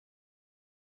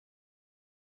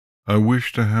I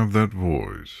wish to have that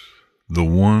voice, the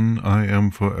one I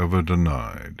am forever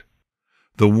denied,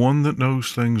 the one that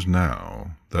knows things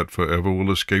now that forever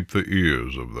will escape the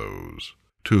ears of those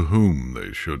to whom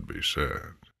they should be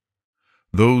said.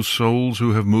 Those souls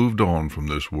who have moved on from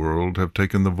this world have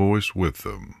taken the voice with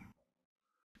them.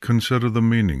 Consider the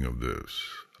meaning of this.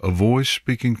 A voice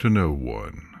speaking to no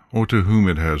one, or to whom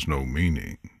it has no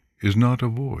meaning, is not a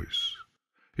voice.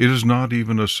 It is not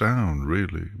even a sound,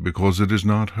 really, because it is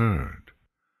not heard,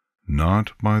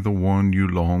 not by the one you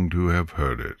long to have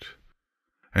heard it.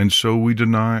 And so we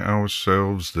deny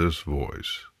ourselves this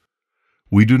voice.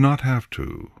 We do not have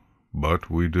to, but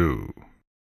we do.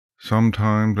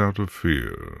 Sometimes out of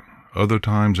fear, other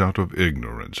times out of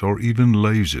ignorance, or even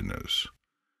laziness.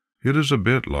 It is a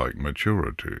bit like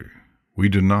maturity. We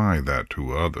deny that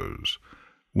to others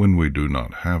when we do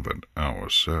not have it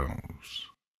ourselves.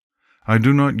 I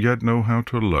do not yet know how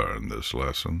to learn this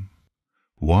lesson.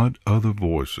 What other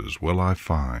voices will I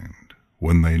find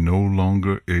when they no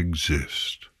longer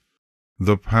exist?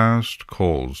 The past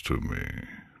calls to me,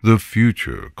 the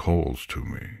future calls to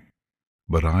me,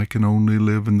 but I can only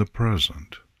live in the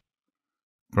present.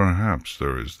 Perhaps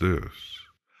there is this.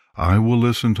 I will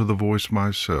listen to the voice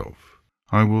myself.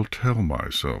 I will tell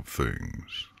myself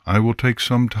things. I will take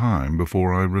some time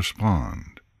before I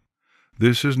respond.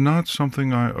 This is not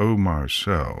something I owe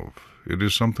myself. It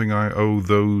is something I owe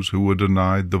those who were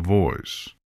denied the voice.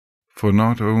 For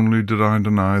not only did I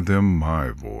deny them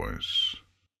my voice,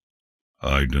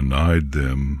 I denied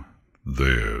them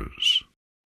theirs.